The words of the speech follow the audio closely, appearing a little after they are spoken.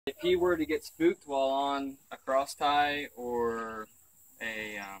If he were to get spooked while on a cross tie or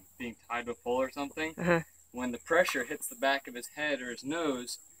being tied to a pole or something, when the pressure hits the back of his head or his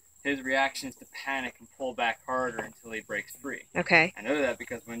nose, his reaction is to panic and pull back harder until he breaks free. Okay. I know that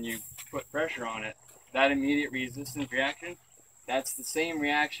because when you put pressure on it, that immediate resistance reaction, that's the same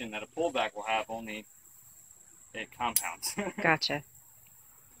reaction that a pullback will have, only it compounds. Gotcha.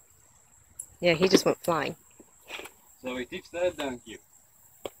 Yeah, he just went flying. So we teach the head down cue.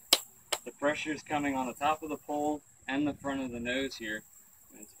 The pressure is coming on the top of the pole and the front of the nose here.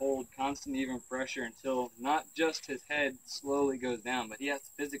 And it's hold constant even pressure until not just his head slowly goes down, but he has to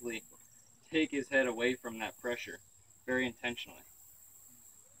physically take his head away from that pressure very intentionally.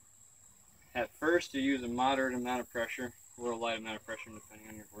 At first, you use a moderate amount of pressure or a light amount of pressure depending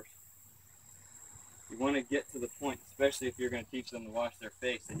on your horse. You want to get to the point, especially if you're going to teach them to wash their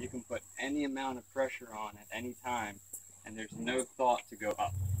face, that you can put any amount of pressure on at any time and there's no thought to go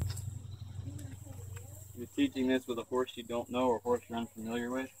up. You're teaching this with a horse you don't know or a horse you're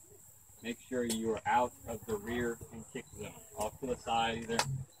unfamiliar with. Make sure you are out of the rear and kick zone. Off to the side either. If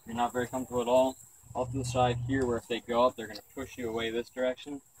you're not very comfortable at all, off to the side here where if they go up, they're going to push you away this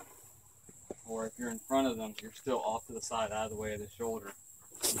direction. Or if you're in front of them, you're still off to the side out of the way of the shoulder.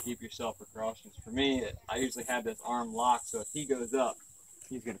 And keep yourself precautions. For me, I usually have this arm locked, so if he goes up,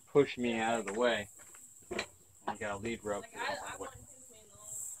 he's going to push me out of the way. And you got a lead rope.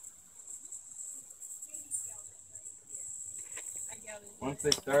 Once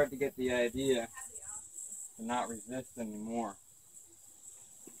they start to get the idea to not resist anymore,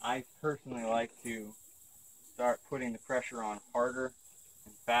 I personally like to start putting the pressure on harder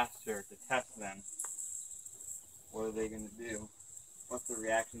and faster to test them. What are they going to do? What's the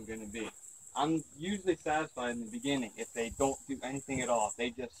reaction going to be? I'm usually satisfied in the beginning if they don't do anything at all. If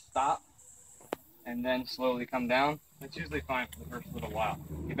they just stop and then slowly come down, that's usually fine for the first little while.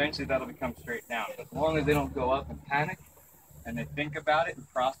 Eventually that'll become straight down. But as long as they don't go up and panic, and they think about it and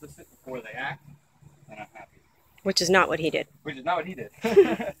process it before they act, then I'm happy. Which is not what he did. Which is not what he did.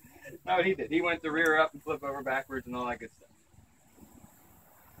 Not what he did. He went to rear up and flip over backwards and all that good stuff.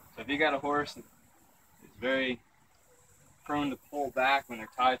 So if you got a horse that is very prone to pull back when they're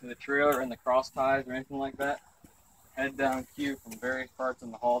tied to the trailer or in the cross ties or anything like that, head down cue from various parts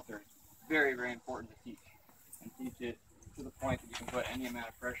on the halter is very, very important to teach. And teach it to the point that you can put any amount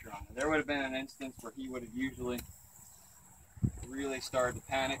of pressure on it. There would have been an instance where he would have usually really started to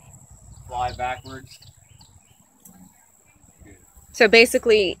panic, fly backwards. Good. So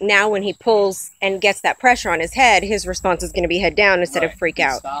basically, now when he pulls and gets that pressure on his head, his response is going to be head down instead of freak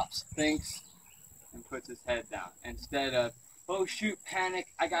out. He stops, thinks, and puts his head down. Instead of, oh shoot, panic,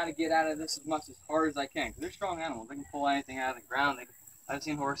 I got to get out of this as much as hard as I can. Because they're strong animals. They can pull anything out of the ground. I've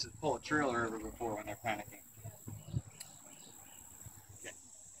seen horses pull a trailer over before when they're panicking. Okay.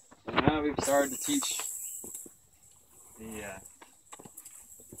 So now we've started to teach the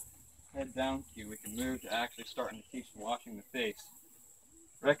head down cue. We can move to actually starting to teach washing the face.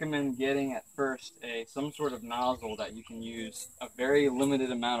 Recommend getting at first some sort of nozzle that you can use a very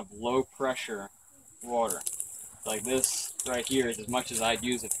limited amount of low pressure water. Like this right here is as much as I'd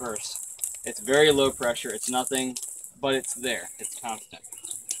use at first. It's very low pressure, it's nothing, but it's there, it's constant.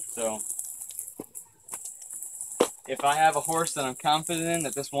 So if I have a horse that I'm confident in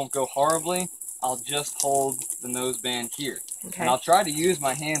that this won't go horribly, I'll just hold the nose band here. Okay. And I'll try to use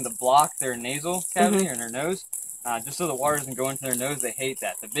my hand to block their nasal cavity or their nose, just so the water doesn't go into their nose. They hate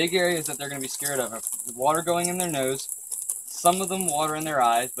that. The big areas that they're going to be scared of are the water going in their nose, some of them water in their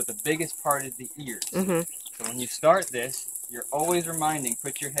eyes, but the biggest part is the ears. So when you start this, you're always reminding,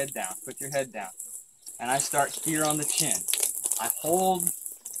 put your head down, put your head down. And I start here on the chin. I hold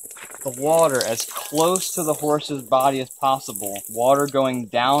the water as close to the horse's body as possible, water going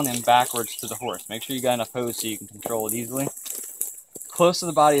down and backwards to the horse. Make sure you got enough hose so you can control it easily. Close to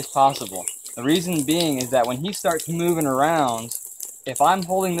the body as possible. The reason being is that when he starts moving around, if I'm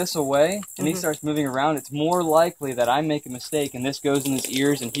holding this away and he starts moving around, it's more likely that I make a mistake and this goes in his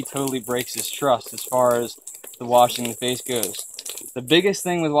ears and he totally breaks his trust as far as the washing the face goes. The biggest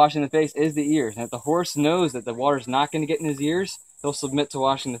thing with washing the face is the ears. And if the horse knows that the water's not going to get in his ears, they'll submit to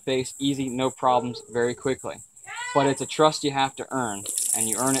washing the face easy, no problems, very quickly. But it's a trust you have to earn, and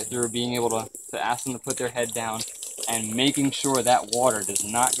you earn it through being able to ask them to put their head down and making sure that water does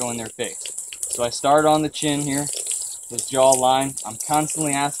not go in their face. So I start on the chin here, this jaw line. I'm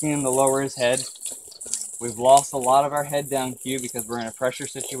constantly asking him to lower his head. We've lost a lot of our head down cue because we're in a pressure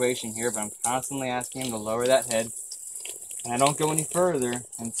situation here, but I'm constantly asking him to lower that head. And I don't go any further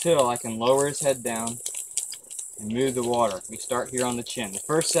until I can lower his head down and move the water. We start here on the chin. The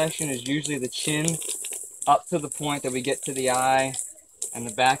first section is usually the chin up to the point that we get to the eye, And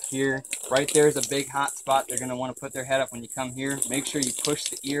the back here, right there is a big hot spot. They're going to want to put their head up when you come here. Make sure you push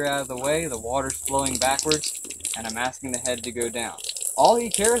the ear out of the way. The water's flowing backwards, and I'm asking the head to go down. All he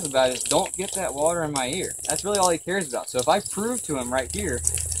cares about is don't get that water in my ear. That's really all he cares about. So if I prove to him right here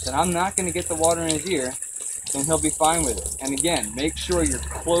that I'm not going to get the water in his ear, then he'll be fine with it. And again, make sure you're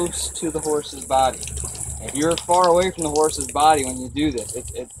close to the horse's body. If you're far away from the horse's body when you do this,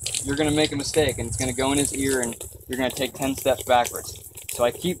 you're going to make a mistake, and it's going to go in his ear, and you're going to take 10 steps backwards. So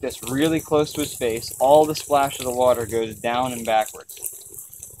I keep this really close to his face. All the splash of the water goes down and backwards.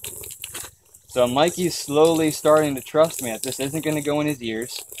 So Mikey's slowly starting to trust me that this isn't going to go in his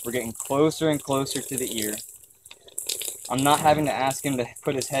ears. We're getting closer and closer to the ear. I'm not having to ask him to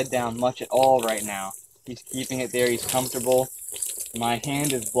put his head down much at all right now. He's keeping it there. He's comfortable. My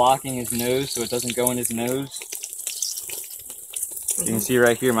hand is blocking his nose so it doesn't go in his nose. You can see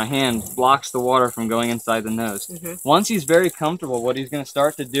right here, my hand blocks the water from going inside the nose. Once he's very comfortable, what he's going to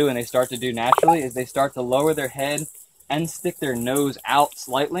start to do, and they start to do naturally, is they start to lower their head and stick their nose out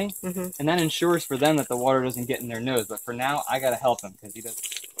slightly. And that ensures for them that the water doesn't get in their nose. But for now, I got to help him because he doesn't.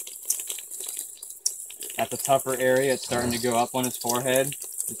 At the tougher area, it's starting to go up on his forehead.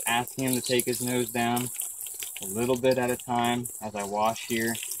 Just asking him to take his nose down a little bit at a time as I wash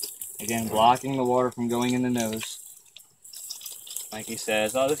here. Again, blocking the water from going in the nose. Mikey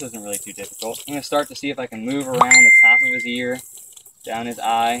says, oh, this isn't really too difficult. I'm going to start to see if I can move around the top of his ear, down his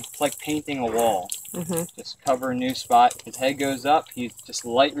eye. It's like painting a wall. Just cover a new spot. His head goes up. He's just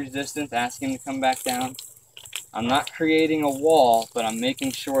light resistance, asking him to come back down. I'm not creating a wall, but I'm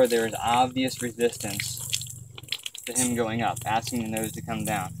making sure there is obvious resistance to him going up, asking the nose to come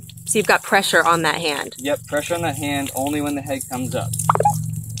down. So you've got pressure on that hand. Yep, pressure on that hand only when the head comes up.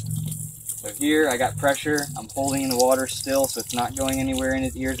 So here I got pressure. I'm holding the water still so it's not going anywhere in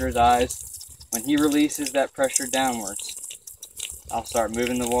his ears or his eyes. When he releases that pressure downwards, I'll start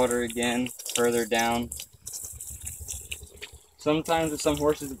moving the water again further down. Sometimes with some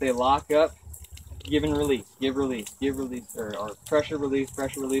horses, if they lock up, give and release, give release, give release, or pressure release,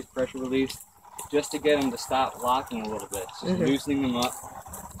 pressure release, pressure release, just to get them to stop locking a little bit. Just loosening them up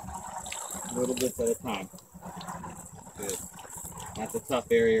a little bit at a time. Good. That's a tough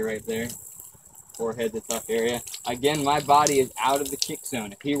area right there. Forehead's a tough area. Again, my body is out of the kick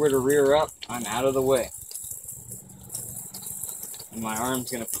zone. If he were to rear up, I'm out of the way. And my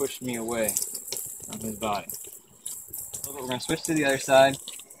arm's going to push me away from his body. We're going to switch to the other side.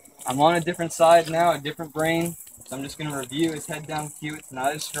 I'm on a different side now, a different brain. So I'm just going to review his head down cue. It's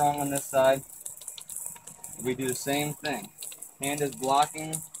not as strong on this side. We do the same thing. Hand is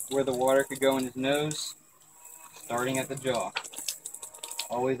blocking where the water could go in his nose, starting at the jaw.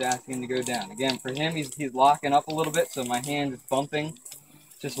 Always asking him to go down. Again, for him, he's locking up a little bit, so my hand is bumping.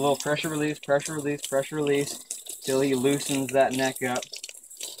 Just a little pressure release, pressure release, pressure release, till he loosens that neck up.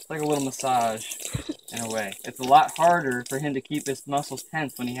 It's like a little massage, in a way. It's a lot harder for him to keep his muscles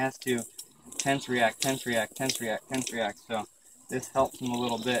tense when he has to tense, react, tense, react, tense, react, tense, react. So this helps him a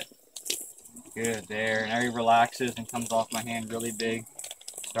little bit. Good, there. Now he relaxes and comes off my hand really big.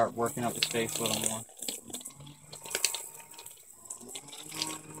 Start working up his face a little more.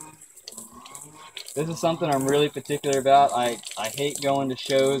 This is something I'm really particular about. I hate going to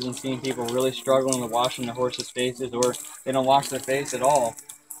shows and seeing people really struggling with washing their horses' faces, or they don't wash their face at all,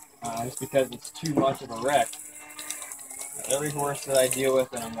 just because it's too much of a wreck. Every horse that I deal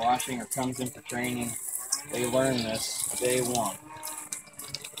with that I'm washing or comes in for training, they learn this day one.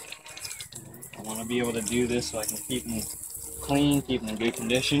 I want to be able to do this so I can keep them clean, keep them in good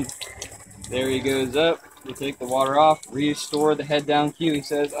condition. There he goes up. We take the water off, restore the head down cue. He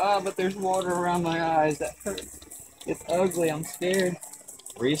says, but there's water around my eyes. That hurts. It's ugly. I'm scared.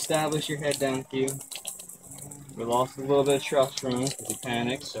 Reestablish your head down cue. We lost a little bit of trust from him because he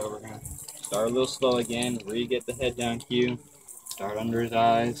panicked, so we're going to start a little slow again, re-get the head down cue, start under his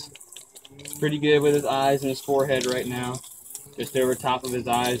eyes. He's pretty good with his eyes and his forehead right now. Just over top of his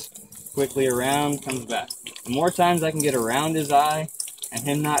eyes, quickly around, comes back. The more times I can get around his eye and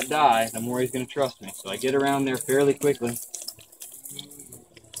him not die, the more he's going to trust me. So I get around there fairly quickly.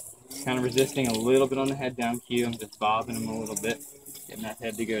 He's kind of resisting a little bit on the head down cue. I'm just bobbing him a little bit, getting that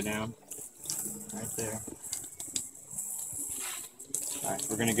head to go down. Right there. Alright,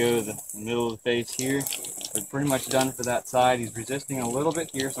 we're going to go to the middle of the face here. We're pretty much done for that side. He's resisting a little bit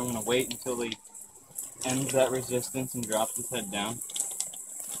here, so I'm going to wait until he ends that resistance and drops his head down.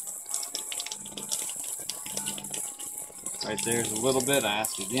 Right there's a little bit. I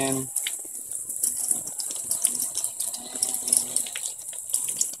ask again.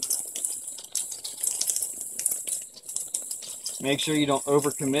 Make sure you don't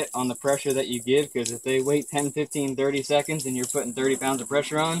overcommit on the pressure that you give, because if they wait 10, 15, 30 seconds and you're putting 30 pounds of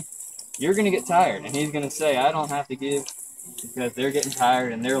pressure on, you're going to get tired. And he's going to say, I don't have to give, because they're getting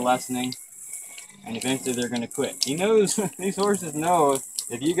tired and they're lessening, and eventually they're going to quit. He knows, these horses know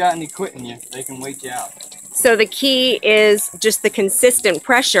if you got any quitting you, they can wait you out. So the key is just the consistent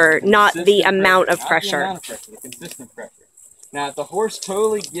pressure, not the amount of pressure. Not the amount of pressure, the consistent pressure. Now, if the horse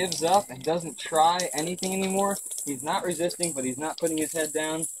totally gives up and doesn't try anything anymore, he's not resisting, but he's not putting his head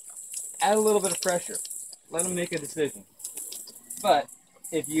down, add a little bit of pressure. Let him make a decision. But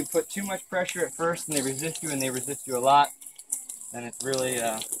if you put too much pressure at first and they resist you, and they resist you a lot, then it's really,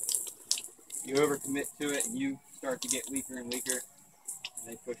 you overcommit to it and you start to get weaker and weaker, and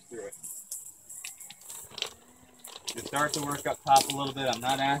they push through it. You start to work up top a little bit. I'm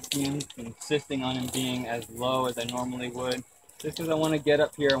not asking him, insisting on him being as low as I normally would. Just because I want to get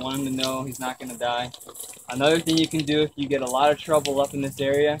up here, I want him to know he's not going to die. Another thing you can do if you get a lot of trouble up in this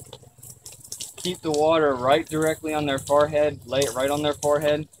area, keep the water right directly on their forehead, lay it right on their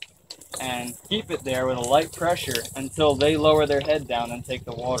forehead, and keep it there with a light pressure until they lower their head down and take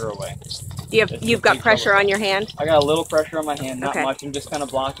the water away. You've got pressure on your hand? I got a little pressure on my hand, not Okay. much. I'm just kind of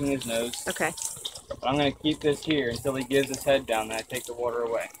blocking his nose. Okay. But I'm going to keep this here until he gives his head down, then I take the water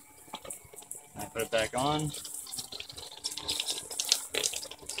away. I put it back on.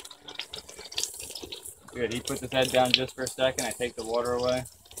 Good, he puts his head down just for a second, I take the water away.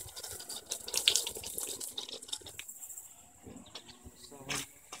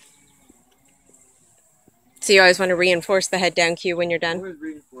 So you always want to reinforce the head down cue when you're done? Always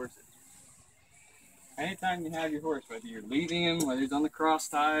reinforce it. Anytime you have your horse, whether you're leading him, whether he's on the cross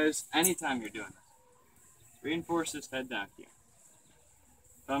ties, anytime you're doing this, reinforce this head down cue.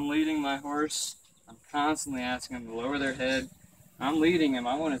 If I'm leading my horse, I'm constantly asking him to lower their head. I'm leading him,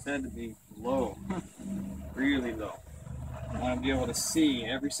 I want his head to be low, really low. I want to be able to see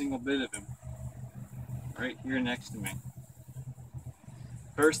every single bit of him right here next to me.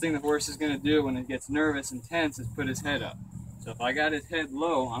 First thing the horse is going to do when it gets nervous and tense is put his head up. So if I got his head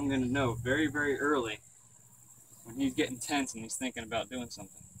low, I'm going to know very, very early when he's getting tense and he's thinking about doing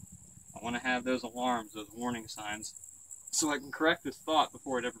something. I want to have those alarms, those warning signs, so I can correct his thought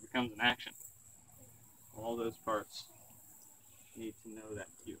before it ever becomes an action. All those parts need to know that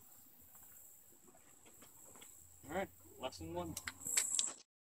cue. Alright, lesson 1.